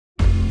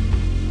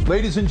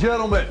Ladies and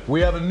gentlemen,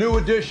 we have a new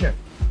addition.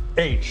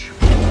 H.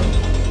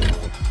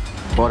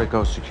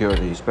 Portico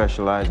Security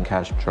specialize in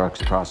cash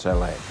trucks across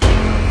LA.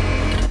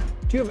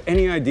 Do you have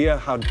any idea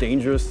how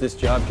dangerous this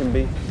job can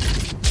be?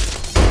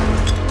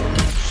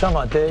 Some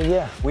idea,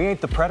 yeah. We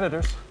ain't the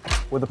predators,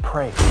 we're the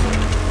prey.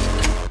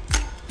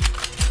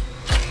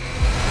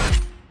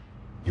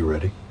 You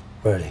ready?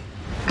 Ready.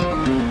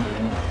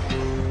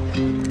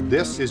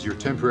 This is your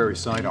temporary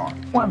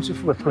sidearm. What happens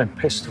if we're pulling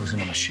pistols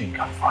in a machine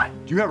gun fight?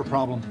 Do you have a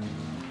problem?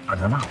 I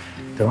don't know.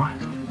 Do I?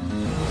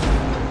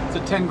 It's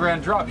a 10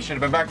 grand drop. You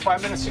should have been back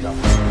 5 minutes ago.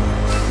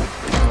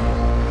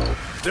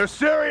 They're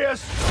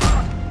serious!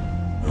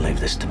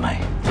 Leave this to me.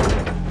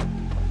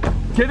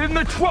 Get in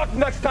the truck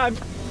next time!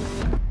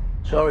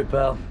 Sorry,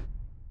 pal.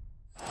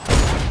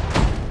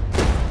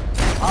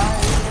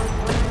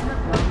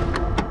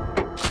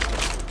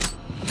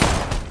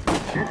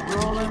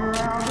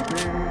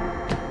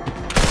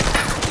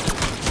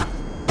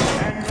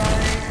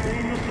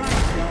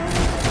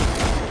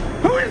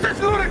 Who is this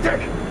lunatic?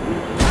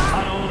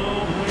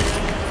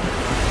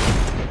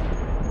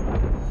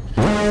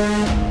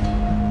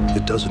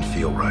 It doesn't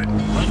feel right.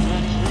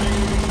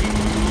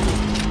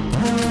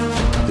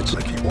 It's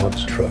like he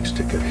wants trucks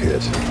to get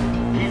hit.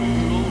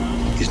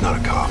 He's not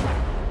a cop.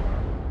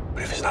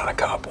 But if he's not a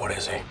cop, what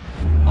is he?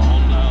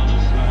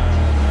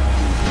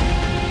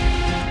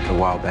 A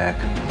while back,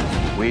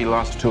 we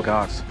lost 2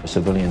 guards, a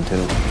civilian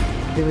too.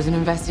 There was an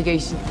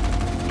investigation.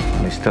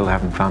 They still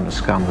haven't found the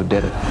scum who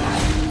did it.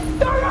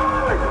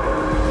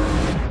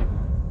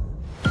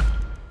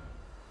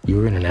 You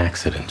were in an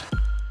accident.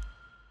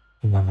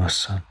 My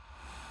son.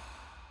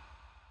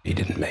 He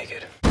didn't make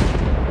it.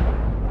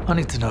 I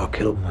need to know who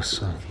killed my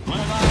son.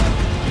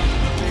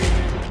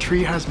 The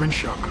tree has been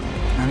shook,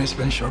 and it's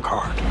been shook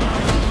hard.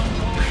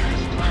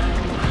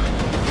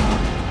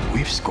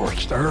 We've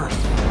scorched earth.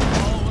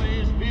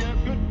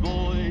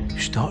 You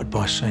started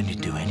by saying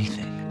you'd do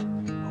anything.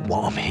 But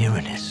what I'm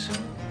hearing is,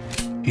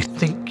 you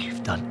think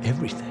you've done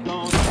everything.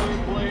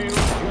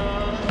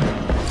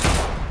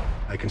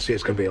 I can see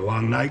it's gonna be a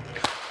long night.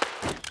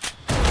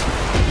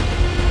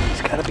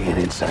 It's gotta be an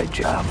inside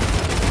job.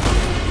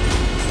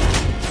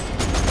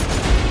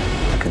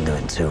 I can do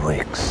it in 2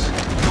 weeks.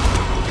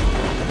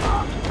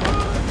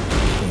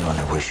 You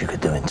only wish you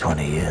could do it in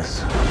 20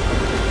 years.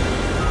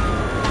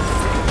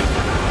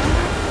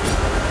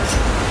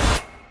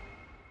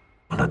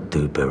 And I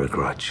do bear a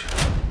grudge.